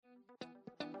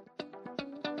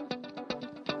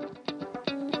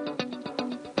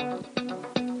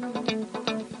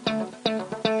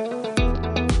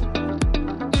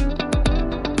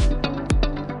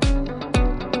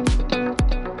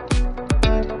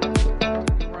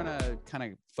kind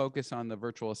of focus on the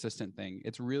virtual assistant thing.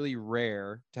 It's really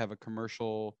rare to have a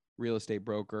commercial real estate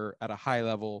broker at a high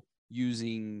level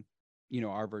using,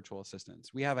 our virtual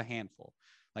assistants. We have a handful.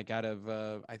 Like out of,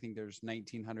 I think there's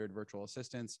 1,900 virtual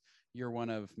assistants. You're one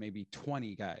of maybe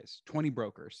 20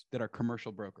 brokers that are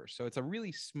commercial brokers. So it's a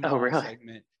really small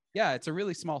segment. Yeah, it's a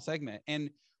really small segment. And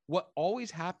what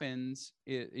always happens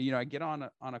is, I get on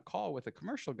a call with a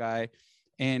commercial guy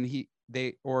and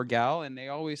they or gal, and they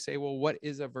always say, well, what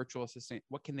is a virtual assistant?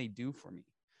 What can they do for me?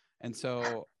 And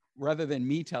so rather than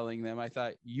me telling them, I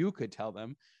thought you could tell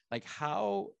them, like,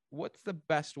 what's the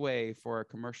best way for a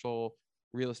commercial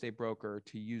real estate broker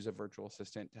to use a virtual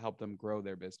assistant to help them grow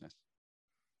their business?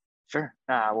 Sure.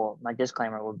 Well, my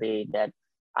disclaimer would be that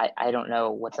I don't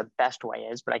know what the best way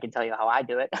is, but I can tell you how I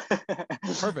do it.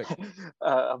 Perfect.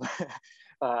 I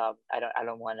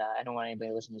don't want anybody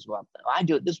to listen as well. I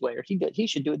do it this way, or he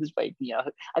should do it this way.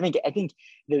 I think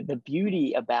the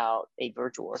beauty about a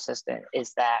virtual assistant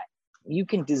is that you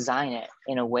can design it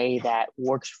in a way that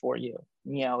works for you.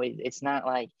 It's not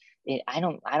like I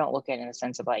don't look at it in a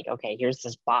sense of like, okay, here's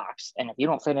this box, and if you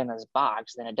don't fit in this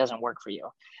box, then it doesn't work for you.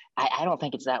 I don't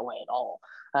think it's that way at all.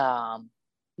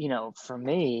 For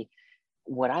me,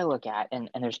 what I look at, and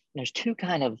there's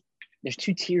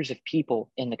two tiers of people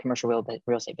in the commercial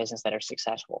real estate business that are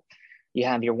successful. You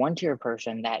have your one tier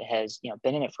person that has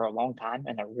been in it for a long time,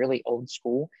 and they're really old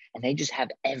school, and they just have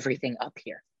everything up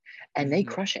here, and they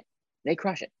crush it. They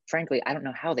crush it. Frankly, I don't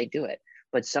know how they do it,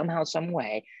 but somehow, some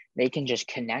way, they can just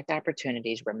connect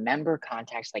opportunities, remember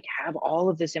contacts, like have all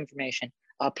of this information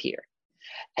up here.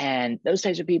 And those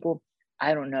types of people,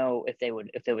 I don't know if they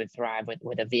would thrive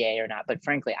with a VA or not, but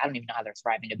frankly, I don't even know how they're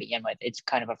thriving to begin with. It's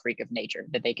kind of a freak of nature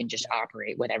that they can just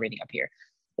operate with everything up here.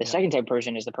 The second type of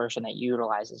person is the person that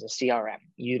utilizes a CRM,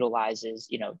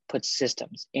 puts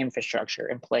systems, infrastructure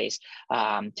in place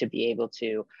to be able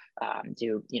to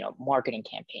do, marketing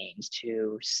campaigns,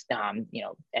 to,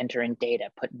 enter in data,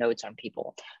 put notes on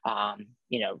people,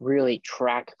 really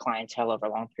track clientele over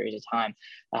long periods of time.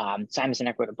 Simon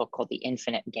Sinek wrote a book called The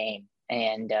Infinite Game.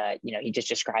 And, he just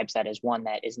describes that as one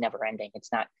that is never ending.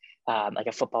 It's not like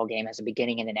a football game has a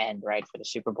beginning and an end, right? For the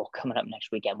Super Bowl coming up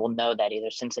next weekend, we'll know that either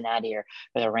Cincinnati or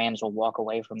the Rams will walk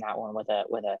away from that one with a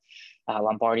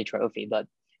Lombardi trophy. But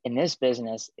in this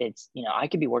business, it's, I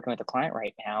could be working with a client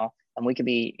right now, and we could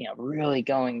be, really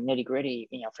going nitty gritty,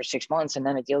 for 6 months, and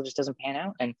then a deal just doesn't pan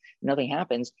out and nothing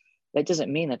happens. That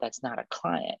doesn't mean that that's not a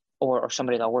client or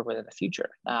somebody that I'll work with in the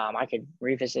future. I could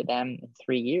revisit them in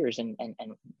 3 years and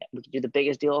we could do the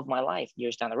biggest deal of my life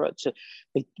years down the road. So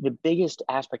the biggest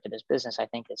aspect of this business, I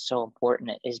think, is so important,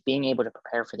 is being able to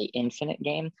prepare for the infinite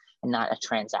game and not a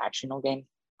transactional game.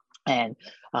 And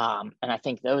I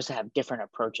think those have different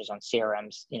approaches on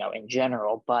CRMs, in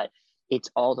general, but it's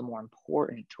all the more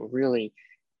important to really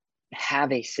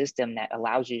have a system that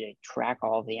allows you to track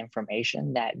all of the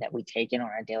information that we take in on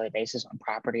a daily basis on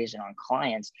properties and on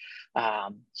clients,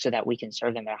 so that we can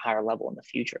serve them at a higher level in the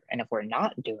future. And if we're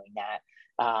not doing that,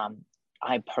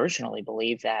 I personally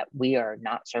believe that we are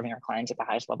not serving our clients at the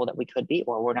highest level that we could be,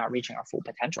 or we're not reaching our full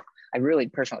potential. I really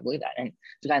personally believe that. And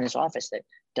the guy in this office that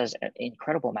does an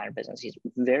incredible amount of business, he's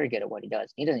very good at what he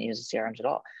does. He doesn't use the CRMs at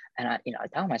all. And I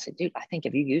tell him, I said, dude, I think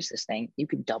if you use this thing, you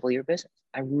could double your business.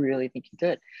 I really think you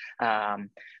could.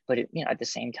 But at the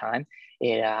same time,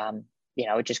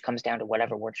 it just comes down to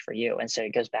whatever works for you. And so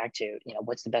it goes back to,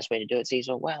 what's the best way to do it,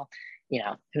 Cecil? Well,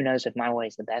 who knows if my way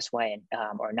is the best way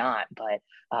or not, but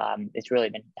it's really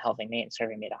been helping me and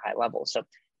serving me at a high level. So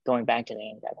going back to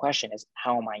that question is,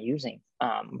 how am I using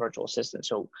virtual assistants?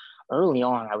 So early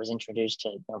on, I was introduced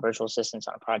to virtual assistants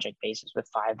on a project basis with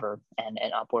Fiverr and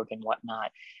Upwork and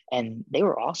whatnot. And they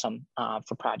were awesome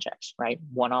for projects, right?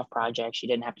 One-off projects. You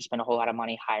didn't have to spend a whole lot of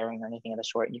money hiring or anything of the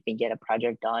sort. You can get a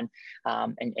project done.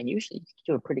 And usually you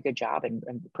can do a pretty good job and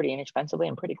pretty inexpensively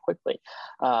and pretty quickly.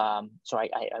 So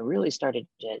I really started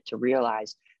to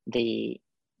realize the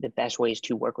best ways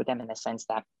to work with them, in the sense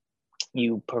that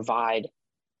you provide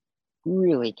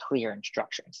really clear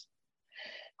instructions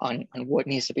on what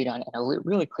needs to be done, and a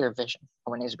really clear vision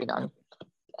of what needs to be done.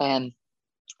 And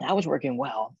that was working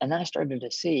well. And then I started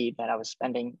to see that I was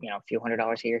spending, a few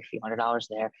 $100s here, a few $100s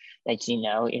there. That,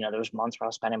 there was months where I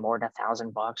was spending more than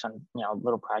 $1,000 on,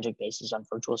 little project basis on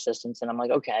virtual assistants. And I'm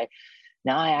like, okay,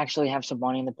 now I actually have some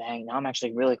money in the bank. Now I'm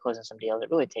actually really closing some deals.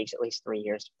 It really takes at least 3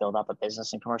 years to build up a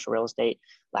business in commercial real estate.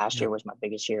 Last year was my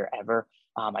biggest year ever.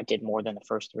 I did more than the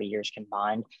first 3 years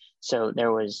combined. So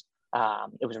there was,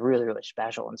 it was really, really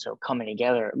special. And so coming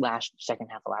together second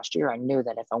half of last year, I knew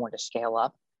that if I wanted to scale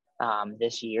up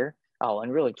this year,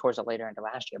 and really towards the later end of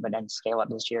last year, but then scale up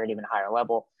this year at even a higher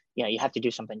level, you have to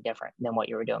do something different than what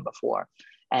you were doing before.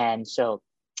 And so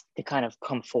to kind of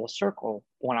come full circle,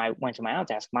 when I went to my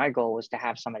Outdesk, my goal was to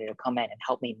have somebody to come in and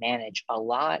help me manage a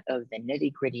lot of the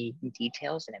nitty gritty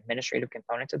details and administrative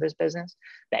components of this business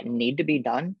that need to be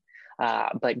done,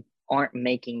 but aren't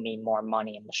making me more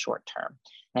money in the short term.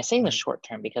 And I say in the short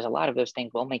term because a lot of those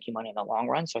things will make you money in the long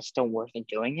run. So it's still worth it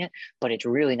doing it, but it's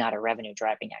really not a revenue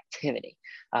driving activity.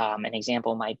 An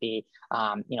example might be,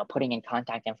 putting in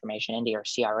contact information into your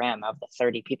CRM of the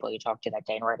 30 people you talk to that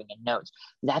day and writing in notes.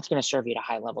 That's going to serve you at a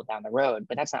high level down the road,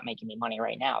 but that's not making me money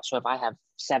right now. So if I have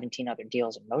 17 other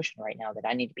deals in motion right now that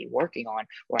I need to be working on,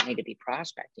 or I need to be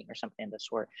prospecting or something of the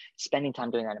sort, spending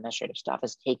time doing that administrative stuff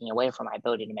is taking away from my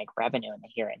ability to make revenue in the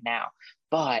here and now.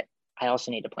 But I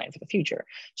also need to plan for the future.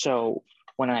 So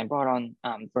when I brought on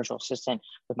virtual assistant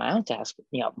with my Outdesk,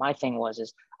 my thing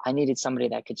is I needed somebody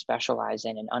that could specialize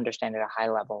in and understand at a high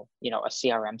level, a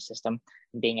CRM system,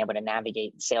 being able to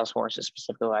navigate Salesforce.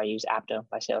 Specifically, I use Apto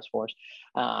by Salesforce.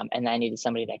 And I needed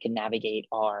somebody that could navigate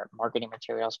our marketing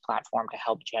materials platform to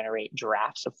help generate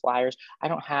drafts of flyers. I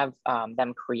don't have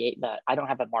them create I don't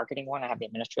have a marketing one. I have the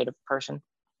administrative person.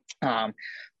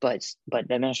 But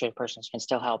the administrative persons can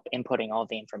still help inputting all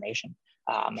the information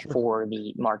for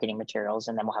the marketing materials,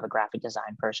 and then we'll have a graphic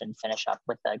design person finish up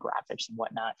with the graphics and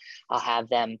whatnot. I'll have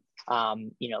them,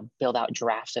 build out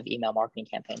drafts of email marketing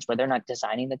campaigns where they're not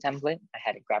designing the template. I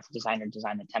had a graphic designer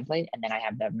design the template, and then I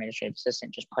have the administrative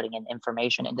assistant just putting in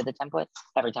information into the template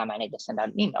every time I need to send out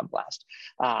an email blast,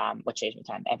 which saves me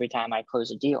time. Every time I close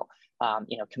a deal,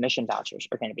 commission vouchers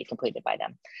are going to be completed by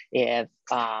them. If,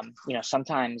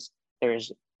 sometimes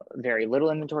there's very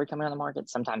little inventory coming on the market.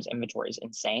 Sometimes inventory is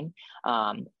insane.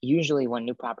 Usually when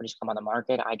new properties come on the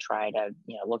market, I try to,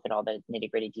 look at all the nitty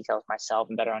gritty details myself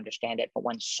and better understand it. But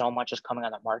when so much is coming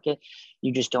on the market,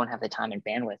 you just don't have the time and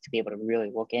bandwidth to be able to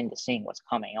really look into seeing what's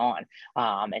coming on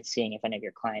and seeing if any of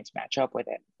your clients match up with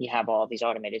it. You have all these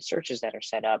automated searches that are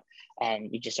set up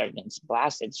and you just start getting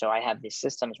blasted. So I have these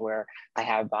systems where I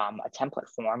have a template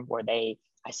form where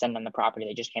I send them the property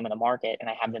that just came on the market, and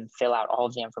I have them fill out all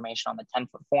of the information on the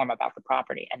template form about the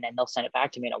property. And then they'll send it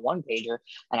back to me in a one pager,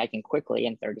 and I can quickly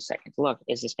in 30 seconds, look,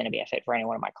 is this going to be a fit for any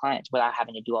one of my clients without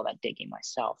having to do all that digging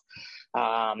myself?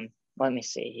 Let me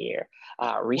see here.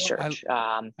 Research.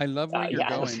 Well, I love where you're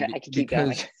going. I can keep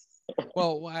going.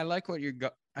 Well, I like what you're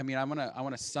I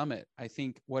want to sum it. I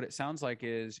think what it sounds like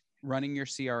is running your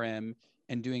CRM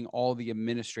and doing all the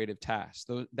administrative tasks.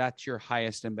 That's your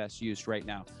highest and best use right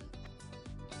now.